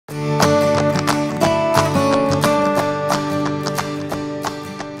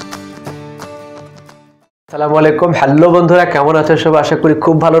আসসালামু আলাইকুম। হ্যালো বন্ধুরা, কেমন আছো সব? আশা করি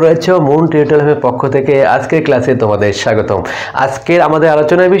খুব ভালো রয়েছো। মুন টিউটোরিয়ালের পক্ষ থেকে আজকের ক্লাসে তোমাদের স্বাগতম। আজকের আমাদের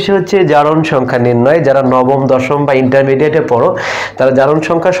আলোচনার বিষয় হচ্ছে জারণ সংখ্যা নির্ণয়। যারা নবম, দশম বা ইন্টারমিডিয়েটে পড়ো তারা জারণ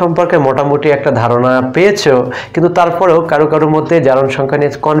সংখ্যা সম্পর্কে মোটামুটি একটা ধারণা পেয়েছো, কিন্তু তারপরেও কারোর মধ্যে জারণ সংখ্যা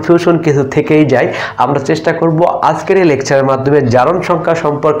নিয়ে কনফিউশন কিছু থেকেই যায়। আমরা চেষ্টা করব আজকের এই লেকচারের মাধ্যমে জারণ সংখ্যা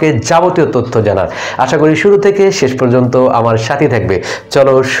সম্পর্কে যাবতীয় তথ্য জানার। আশা করি শুরু থেকে শেষ পর্যন্ত আমার সাথে থাকবে।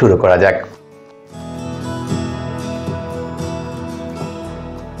 চলো শুরু করা যাক।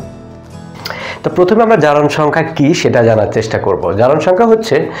 তো প্রথমে আমরা জারণ সংখ্যা কি সেটা জানার চেষ্টা করব। জারণ সংখ্যা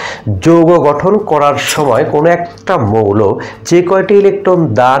হচ্ছে যৌগ গঠন করার সময় কোনো একটা মৌল যে কয়টি ইলেকট্রন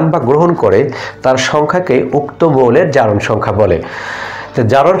দান বা গ্রহণ করে তার সংখ্যাকে উক্ত মৌলের জারণ সংখ্যা বলে। তো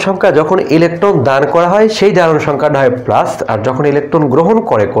জারণ সংখ্যা যখন ইলেকট্রন দান করা হয় সেই জারণ সংখ্যাটা হয় প্লাস, আর যখন ইলেকট্রন গ্রহণ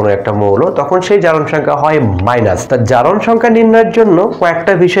করে কোনো একটা মৌল তখন সেই জারণ সংখ্যা হয় মাইনাস। তা জারণ সংখ্যা নির্ণয়ের জন্য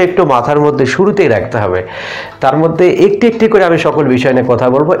কয়েকটা বিষয় একটু মাথার মধ্যে শুরুতেই রাখতে হবে। তার মধ্যে একটি একটি করে আমি সকল বিষয় নিয়ে কথা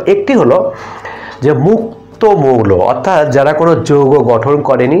বলবো। একটি হলো যে মুক্ত মৌল, অর্থাৎ যারা কোনো যৌগ গঠন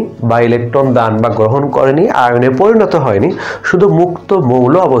করেনি বা ইলেকট্রন দান বা গ্রহণ করেনি, আয়নে পরিণত হয়নি, শুধু মুক্ত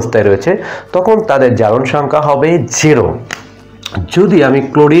মৌল অবস্থায় রয়েছে, তখন তাদের জারণ সংখ্যা হবে 0। যদি আমি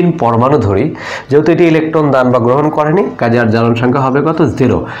ক্লোরিন পরমাণু ধরি, যেহেতু এটি ইলেকট্রন দান বা গ্রহণ করেনি, কাজে আর জারণ সংখ্যা হবে কত?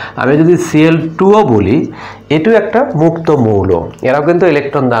 0। আমি যদি Cl2ও বলি, এটিও একটা মুক্ত মৌল, এরাও কিন্তু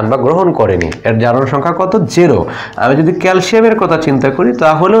ইলেকট্রন দান বা গ্রহণ করেনি, এর জারণ সংখ্যা কত? 0। আমি যদি ক্যালসিয়ামের কথা চিন্তা করি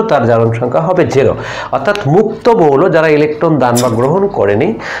তাহলেও তার জারণ সংখ্যা হবে 0। অর্থাৎ মুক্ত মৌল যারা ইলেকট্রন দান বা গ্রহণ করেনি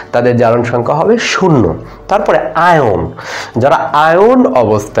তাদের জারণ সংখ্যা হবে 0। তারপরে আয়ন, যারা আয়ন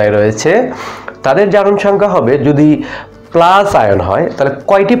অবস্থায় রয়েছে তাদের জারণ সংখ্যা হবে, যদি প্লাস আয়ন হয় তাহলে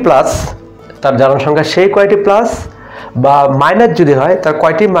কয়টি প্লাস, তার জারণ সংখ্যা সেই কয়টি প্লাস, বা মাইনাস যদি হয় তার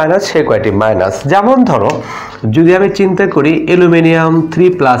কয়টি মাইনাস, সেই কয়টি মাইনাস। যেমন ধরো যদি আমি চিন্তা করি অ্যালুমিনিয়াম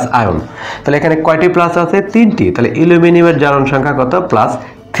 3+ আয়ন, তাহলে এখানে কয়টি প্লাস আছে? 3টি, তাহলে অ্যালুমিনিয়ামের জারণ সংখ্যা কত?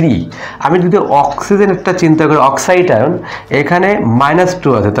 +3। আমি যদি অক্সিজেনেরটা চিন্তা করি, অক্সাইড আয়ন, এখানে -2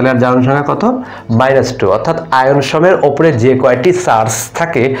 আছে, তাহলে আর জারণ সংখ্যা কত? -2। অর্থাৎ আয়ন সময়ের ওপরে যে কয়টি চার্জ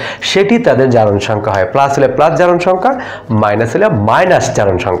থাকে সেটি তাদের জারণ সংখ্যা হয়। প্লাস হলে প্লাস জারণ সংখ্যা, মাইনাস হলে মাইনাস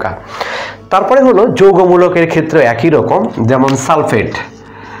জারণ সংখ্যা। তারপরে হলো যৌগমূলকের ক্ষেত্রে একই রকম, যেমন সালফেট,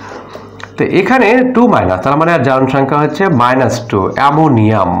 তো এখানে 2-, তার মানে আর জারণ সংখ্যা হচ্ছে -2।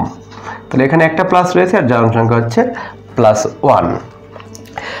 অ্যামোনিয়াম, তাহলে এখানে একটা প্লাস রয়েছে আর জারণ সংখ্যা হচ্ছে +1।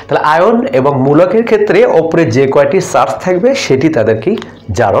 তাহলে আয়ন এবং মূলকের ক্ষেত্রে ওপরে যে কয়টি চার্জ থাকবে সেটি তাদের কি?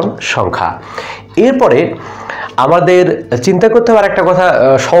 জারণ সংখ্যা। এরপরে আমাদের চিন্তা করতে হবে একটা কথা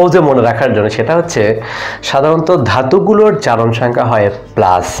সহজে মনে রাখার জন্য, সেটা হচ্ছে সাধারণত ধাতুগুলোর জারণ সংখ্যা হয়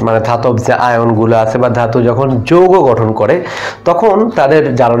প্লাস, মানে ধাতব যে আয়নগুলো আছে বা ধাতু যখন যৌগ গঠন করে তখন তাদের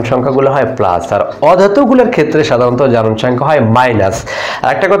জারণ সংখ্যাগুলো হয় প্লাস, আর অধাতুগুলোর ক্ষেত্রে সাধারণত জারণ সংখ্যা হয় মাইনাস। আর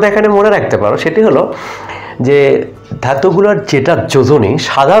একটা কথা এখানে মনে রাখতে পারো, সেটি হলো যে ধাতুগুলোর যেটা যোজনী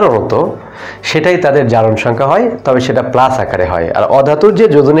সাধারণত সেটাই তাদের জারণ সংখ্যা হয়, তবে সেটা প্লাস আকারে হয়। আর অধাতুর যে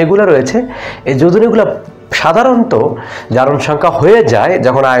যোজনীগুলো রয়েছে এই যোজনীগুলো সাধারণত জারণ সংখ্যা হয়ে যায়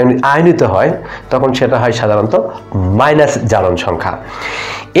যখন আয়নিত হয়, তখন সেটা হয় সাধারণত মাইনাস জারণ সংখ্যা।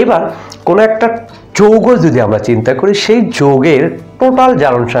 এবার কোনো একটা যৌগ যদি আমরা চিন্তা করি, সেই যৌগের টোটাল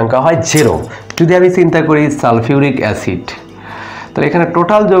জারণ সংখ্যা হয় 0। যদি আমি চিন্তা করি সালফিউরিক অ্যাসিড, তাহলে এখানে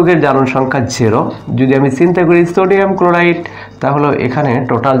টোটাল যৌগের জারণ সংখ্যা 0। যদি আমি চিন্তা করি সোডিয়াম ক্লোরাইড, তাহলে এখানে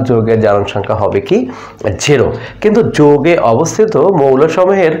টোটাল যৌগের জারণ সংখ্যা হবে কি? 0। কিন্তু যৌগে অবস্থিত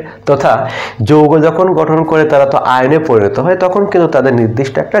মৌলসমূহের তথা যৌগ যখন গঠন করে তারা তো আয়নে পরিণত হয়, তখন কিন্তু তাদের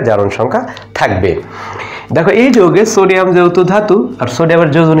নির্দিষ্ট একটা জারণ সংখ্যা থাকবে। দেখো এই যৌগে সোডিয়াম যেহেতু ধাতু আর সোডিয়ামের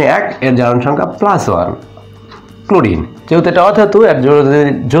যোজনী 1, এর জারণ সংখ্যা +1। ক্লোরিন যেহেতু এটা অধাতু, এর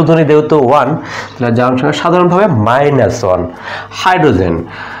যোজনী যেহেতু 1, তাহলে জারণ সংখ্যা সাধারণভাবে -1।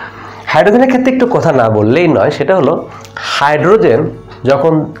 হাইড্রোজেনের ক্ষেত্রে একটু কথা না বললেই নয়, সেটা হলো হাইড্রোজেন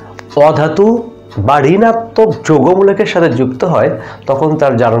যখন অধাতু বা ঋণাত্মক যৌগমূলকের সাথে যুক্ত হয় তখন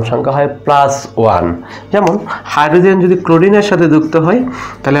তার জারণ সংখ্যা হয় +1। যেমন হাইড্রোজেন যদি ক্লোরিনের সাথে যুক্ত হয়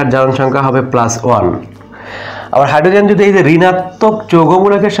তাহলে আর জারণ সংখ্যা হবে +1। আবার হাইড্রোজেন যদি এই যে ঋণাত্মক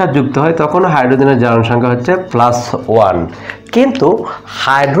যৌগমূলকের সাথে যুক্ত হয় তখন হাইড্রোজেনের জারণ সংখ্যা হচ্ছে +1। কিন্তু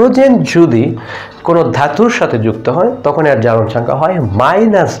হাইড্রোজেন যদি কোনো ধাতুর সাথে যুক্ত হয় তখন এর জারণ সংখ্যা হয়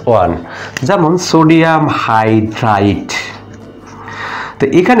 -1। যেমন সোডিয়াম হাইড্রাইড, তো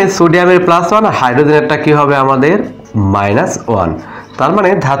এখানে সোডিয়ামের +1 আর হাইড্রোজেনেরটা কি হবে? আমাদের -1। তার মানে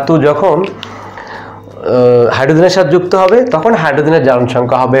ধাতু যখন হাইড্রোজেনের সাথে যুক্ত হবে তখন হাইড্রোজেনের জারণ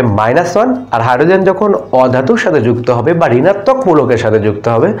সংখ্যা হবে -1, আর হাইড্রোজেন যখন অধাতুর সাথে যুক্ত হবে বা ঋণাত্মক মূলকের সাথে যুক্ত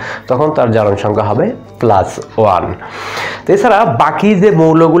হবে তখন তার জারণ সংখ্যা হবে +1। এছাড়া বাকি যে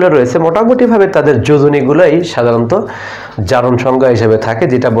মৌলগুলো রয়েছে মোটামুটিভাবে তাদের যোজনীগুলোই সাধারণত জারণ সংখ্যা হিসেবে থাকে,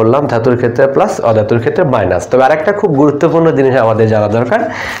 যেটা বললাম ধাতুর ক্ষেত্রে প্লাস, অধাতুর ক্ষেত্রে মাইনাস। তবে আরেকটা খুব গুরুত্বপূর্ণ জিনিস আমাদের জানা দরকার,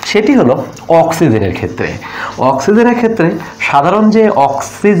 সেটি হলো অক্সিজেনের ক্ষেত্রে। অক্সিজেনের ক্ষেত্রে সাধারণ যে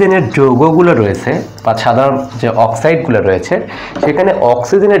অক্সিজেনের যৌগগুলো রয়েছে বা সাধারণ যে অক্সাইডগুলো রয়েছে সেখানে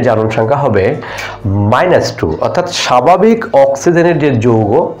অক্সিজেনের জারণ সংখ্যা হবে -2, অর্থাৎ স্বাভাবিক অক্সিজেনের যে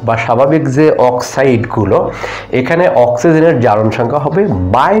যৌগ বা স্বাভাবিক যে অক্সাইডগুলো এখানে অক্সিজেনের জারণ সংখ্যা হবে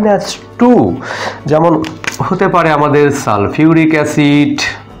 -2। যেমন হতে পারে আমাদের সালফিউরিক অ্যাসিড,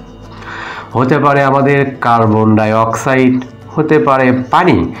 হতে পারে আমাদের কার্বন ডাই অক্সাইড, হতে পারে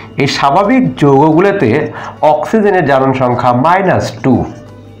পানি। এই স্বাভাবিক যৌগগুলোতে অক্সিজেনের জারণ সংখ্যা -2,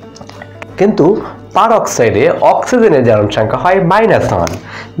 কিন্তু পারঅক্সাইডে অক্সিজেনের জারণ সংখ্যা হয় -1।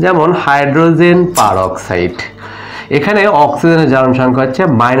 যেমন হাইড্রোজেন পারঅক্সাইড, এখানে অক্সিজেনের জারণ সংখ্যা হচ্ছে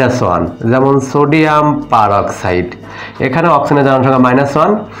 -1। যেমন সোডিয়াম পারঅক্সাইড, এখানে অক্সিজেনের জারণ সংখ্যা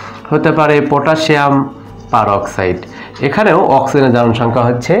 -1। হতে পারে পটাশিয়াম পারঅক্সাইড, এখানেও অক্সিজেনের জারণ সংখ্যা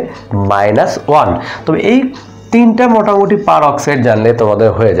হচ্ছে -1। তবে এই তিনটা মোটামুটি পারঅক্সাইড জানলে তোমাদের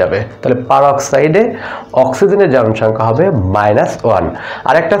হয়ে যাবে। তাহলে পারঅক্সাইডে অক্সিজেনের জারণ সংখ্যা হবে -1।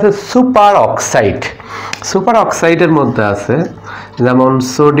 আর একটা আছে সুপার অক্সাইড। সুপার অক্সাইডের মধ্যে আছে যেমন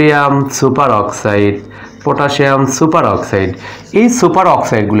sodium super oxide, potassium super oxide. এই সুপার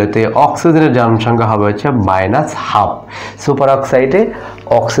অক্সাইডগুলোতে অক্সিজেনের জারণ সংখ্যা হবে হচ্ছে -1/2। সুপার অক্সাইডে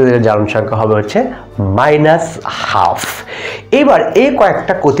অক্সিজেনের জারণ সংখ্যা হবে হচ্ছে -1/2। এবার এই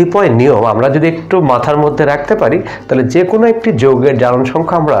কয়েকটা কতিপয় নিয়ম আমরা যদি একটু মাথার মধ্যে রাখতে পারি তাহলে যে কোনো একটি যৌগের জারণ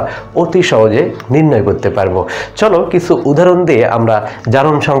সংখ্যা আমরা অতি সহজে নির্ণয় করতে পারবো। চলো কিছু উদাহরণ দিয়ে আমরা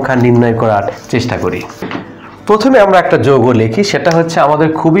জারণ সংখ্যা নির্ণয় করার চেষ্টা করি। প্রথমে আমরা একটা যৌগ লিখি, সেটা হচ্ছে আমাদের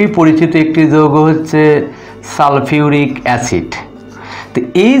খুবই পরিচিত একটি যৌগ হচ্ছে সালফিউরিক অ্যাসিড। তো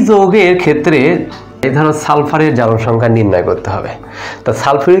এই যৌগের ক্ষেত্রে এই ধরো সালফারের জারণ সংখ্যা নির্ণয় করতে হবে। তো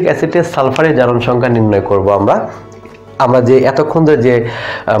সালফিউরিক অ্যাসিডের সালফারের জারণ সংখ্যা নির্ণয় করব আমরা যে এতক্ষণ ধরে যে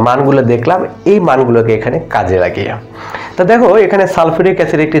মানগুলো দেখলাম এই মানগুলোকে এখানে কাজে লাগিয়ে। তো দেখো এখানে সালফিউরিক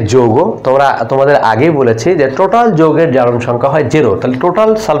অ্যাসিড একটি যৌগ, তোমাদের আগেই বলেছি যে টোটাল যৌগের জারণ সংখ্যা হয় 0, তাহলে টোটাল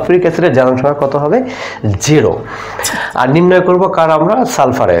সালফিউরিক অ্যাসিডের জারণ সংখ্যা কত হবে? 0। আর নির্ণয় করব কার আমরা?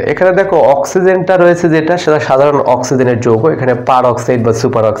 সালফারের। এখানে দেখো অক্সিজেনটা রয়েছে যেটা সেটা সাধারণ অক্সিজেনের যৌগ, এখানে পার অক্সাইড বা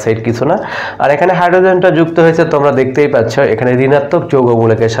সুপার অক্সাইড কিছু না। আর এখানে হাইড্রোজেনটা যুক্ত হয়েছে তোমরা দেখতেই পাচ্ছ এখানে ঋণাত্মক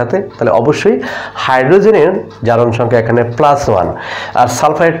যৌগমূলকের সাথে, তাহলে অবশ্যই হাইড্রোজেনের জারণ সংখ্যা এখানে +1। আর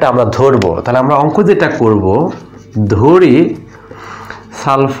সালফারেরটা আমরা ধরবো, তাহলে আমরা অঙ্ক যেটা করব ধরি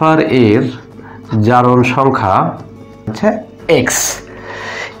সালফার এর জারণ সংখ্যা হচ্ছে x।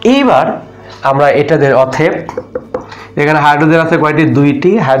 এইবার আমরা এটাদের অতএব এখানে হাইড্রোজেন আছে কয়টি?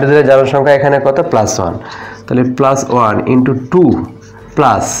 2টি। হাইড্রোজেনের জারণ সংখ্যা এখানে কত? +1। তাহলে +1 × 2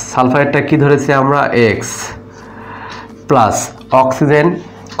 প্লাস সালফারেরটা কি ধরেছি আমরা? x প্লাস অক্সিজেন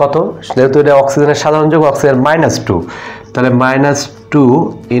কত? যেহেতু এটা অক্সিজেনের সাধারণ যৌগ অক্সিজেন -2, তাহলে -2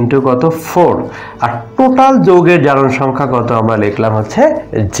 × কত? 4। আর টোটাল যৌগের জারণ সংখ্যা কত আমরা লিখলাম হচ্ছে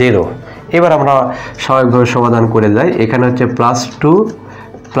 0। এবার আমরা স্বাভাবিকভাবে সমাধান করে যাই। এখানে হচ্ছে +2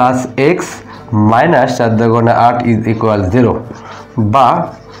 প্লাস x -4 × 8 = 0, বা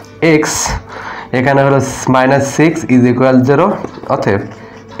x এখানে হলো -6 = 0, অতএব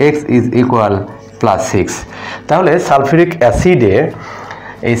x = +6। তাহলে সালফিউরিক অ্যাসিডে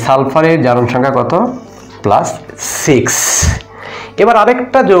এই সালফারের জারণ সংখ্যা কত? +6। এবার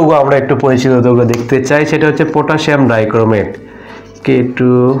আরেকটা যৌগ আমরা একটু পরিচিত যৌগ দেখতে চাই, সেটা হচ্ছে পটাশিয়াম ডাইক্রোমেট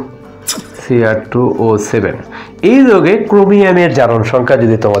K2Cr2O7। এই যৌগে ক্রোমিয়ামের জারণ সংখ্যা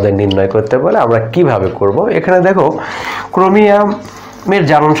যদি তোমাদের নির্ণয় করতে বলে আমরা কিভাবে করব? এখানে দেখো ক্রোমিয়ামের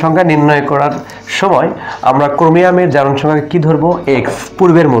জারণ সংখ্যা নির্ণয় করার সময় আমরা ক্রোমিয়ামের জারণ সংখ্যা কি ধরবো? x।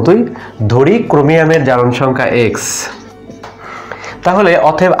 পূর্বের মতোই ধরি ক্রোমিয়ামের জারণ সংখ্যা x। তাহলে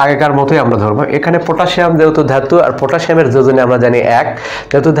অতএব আগেকার মতোই আমরা ধরবো। এখানে পটাশিয়াম যেহেতু ধাতু আর পটাশিয়ামের যোজনী আমরা জানি 1,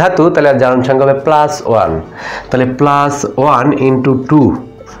 যেহেতু ধাতু তাহলে জারণ সংখ্যা হবে +1। তাহলে +1 × 2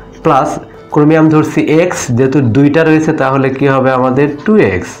 প্লাস ক্রোমিয়াম ধরছি x, যেহেতু 2টা রয়েছে তাহলে কি হবে আমাদের?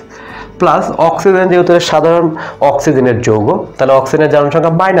 2x প্লাস অক্সিজেন যেহেতু সাধারণ অক্সিজেনের যৌগ তাহলে অক্সিজেনের জারণ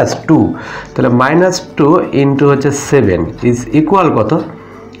সংখ্যা -2, তাহলে -2 × হচ্ছে 7 = কত?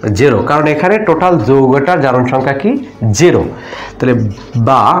 0, কারণ এখানে টোটাল যৌগটার জারণ সংখ্যা কি? 0। তাহলে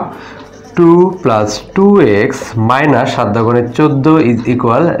বা 2 + 2x -7 × 14 =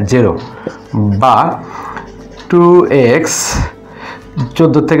 0, বা 2x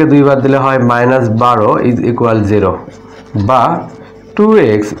 14 থেকে 2 বাদ দিলে হয় -12 = 0, বা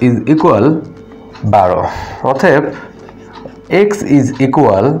 2x 12, অতএব x ইজ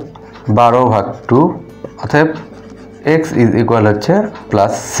ইকুয়াল 12/2, অতএব x ইজ ইকুয়াল হচ্ছে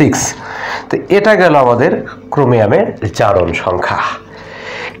 +6। তো এটা গেল আমাদের ক্রোমিয়ামের জারণ সংখ্যা।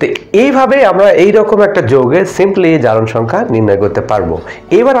 তো এইভাবে আমরা এইরকম একটা যৌগের সিম্পলি জারণ সংখ্যা নির্ণয় করতে পারবো।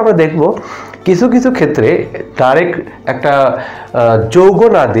 এবার আমরা দেখব কিছু কিছু ক্ষেত্রে ডাইরেক্ট একটা যৌগ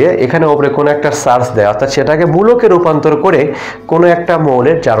না দিয়ে এখানে উপরে কোনো একটা চার্জ দেয়, অর্থাৎ সেটাকে মূলকে রূপান্তর করে কোনো একটা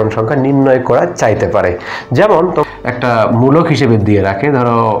মৌলের জারণ সংখ্যা নির্ণয় করা চাইতে পারে। যেমন তো একটা মূলক হিসেবে দিয়ে রাখে,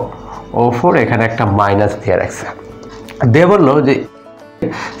 ধরো O4, এখানে একটা মাইনাস দিয়ে রাখছে, দিয়ে বললো যে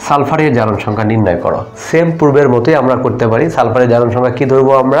সালফারের জারণ সংখ্যা নির্ণয় করো। সেম পূর্বের মতোই আমরা করতে পারি। সালফারের জারণ সংখ্যা কি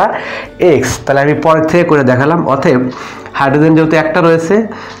ধরবো আমরা? x। তাহলে আমি পরের থেকে করে দেখালাম। অতএব হাইড্রোজেন যেহেতু একটা রয়েছে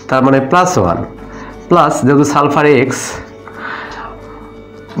তার মানে +1, প্লাস যেহেতু সালফার x,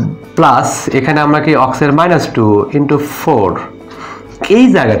 প্লাস এখানে আমরা কি অক্সের -2 × 4। এই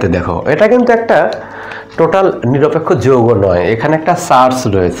জায়গাতে দেখো এটা কিন্তু একটা টোটাল নিরপেক্ষ যৌগ নয়, এখানে একটা চার্জ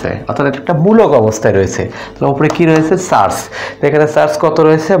রয়েছে, অর্থাৎ একটা মূলক অবস্থায় রয়েছে। তাহলে উপরে কি রয়েছে? চার্জ। এখানে চার্জ কত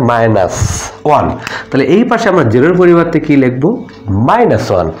রয়েছে? -1। তাহলে এই পাশে আমরা জিরোর পরিবর্তে কি লিখবো?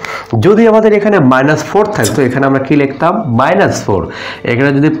 -1। যদি আমাদের এখানে -4 থাকতো, এখানে আমরা কি লিখতাম? -4। এখানে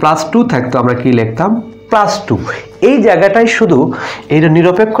যদি +2 থাকতো, আমরা কি লিখতাম? +2। এই জায়গাটাই শুধু এই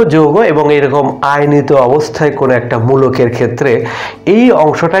নিরপেক্ষ যৌগ এবং এরকম আয়নিত অবস্থায় কোনো একটা মূলকের ক্ষেত্রে এই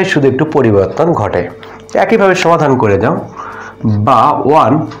অংশটাই শুধু একটু পরিবর্তন ঘটে। একইভাবে সমাধান করে দাও, বা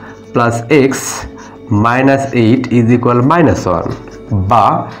 1 + x - 8 = -1, বা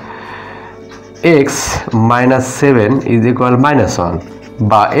x - 7 = -1,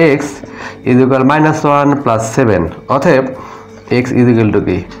 বা x = -1 + 7, অতএব x =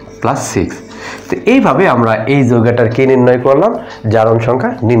 কি? +6। তো এইভাবে আমরা এই যৌগটার কি নির্ণয় করলাম? জারণ সংখ্যা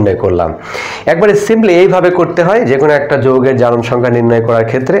নির্ণয় করলাম। একবারে সিম্পলি এইভাবে করতে হয় যে কোনো একটা যৌগের জারণ সংখ্যা নির্ণয় করার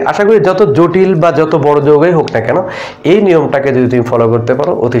ক্ষেত্রে। আশা করি যত জটিল বা যত বড় যৌগই হোক না কেন, এই নিয়মটাকে যদি তুমি ফলো করতে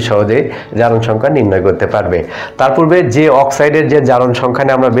পারো, অতি সহজেই জারণ সংখ্যা নির্ণয় করতে পারবে। তার পূর্বে যে অক্সাইডের যে জারণ সংখ্যা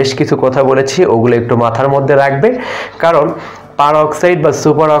নিয়ে আমরা বেশ কিছু কথা বলেছি, ওগুলো একটু মাথার মধ্যে রাখবে, কারণ পার অক্সাইড বা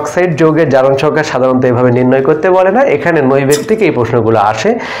সুপার অক্সাইড যৌগের জারণ সংখ্যা সাধারণত এভাবে নির্ণয় করতে বলে না। এখানে নৈবেত্তিক এই প্রশ্নগুলো আসে।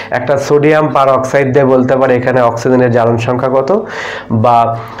 একটা সোডিয়াম পার অক্সাইড দিয়ে বলতে পারে এখানে অক্সিজেনের জারণ সংখ্যা কত, বা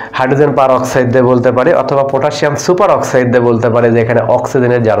হাইড্রোজেন পার অক্সাইড দিয়ে বলতে পারে, অথবা পটাশিয়াম সুপার অক্সাইড দিয়ে বলতে পারে যে এখানে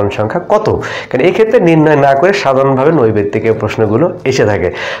অক্সিজেনের জারণ সংখ্যা কত। কারণ এই ক্ষেত্রে নির্ণয় না করে সাধারণভাবে নৈবেত্তিক এই প্রশ্নগুলো এসে থাকে।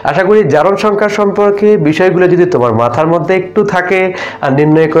 আশা করি জারণ সংখ্যা সম্পর্কে বিষয়গুলো যদি তোমার মাথার মধ্যে একটু থাকে আর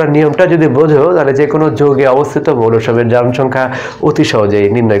নির্ণয় করার নিয়মটা যদি বোঝো, তাহলে যে কোনো যৌগে অবস্থিত মৌলসমূহের জারণ সংখ্যা অতি সহজেই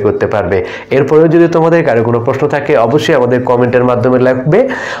নির্ণয় করতে পারবে। এরপরেও যদি তোমাদের কারো কোনো প্রশ্ন থাকে, অবশ্যই আমাদের কমেন্টের মাধ্যমে লিখবে,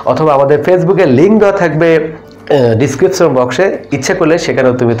 অথবা আমাদের ফেসবুকে লিঙ্ক দেওয়া থাকবে ডিসক্রিপশন বক্সে। ইচ্ছে করলে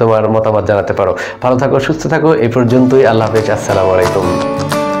সেখানেও তুমি তোমার মতামত জানাতে পারো। ভালো থাকো, সুস্থ থাকো। এই পর্যন্তই। আল্লাহ হাফেজ। আসসালামু আলাইকুম।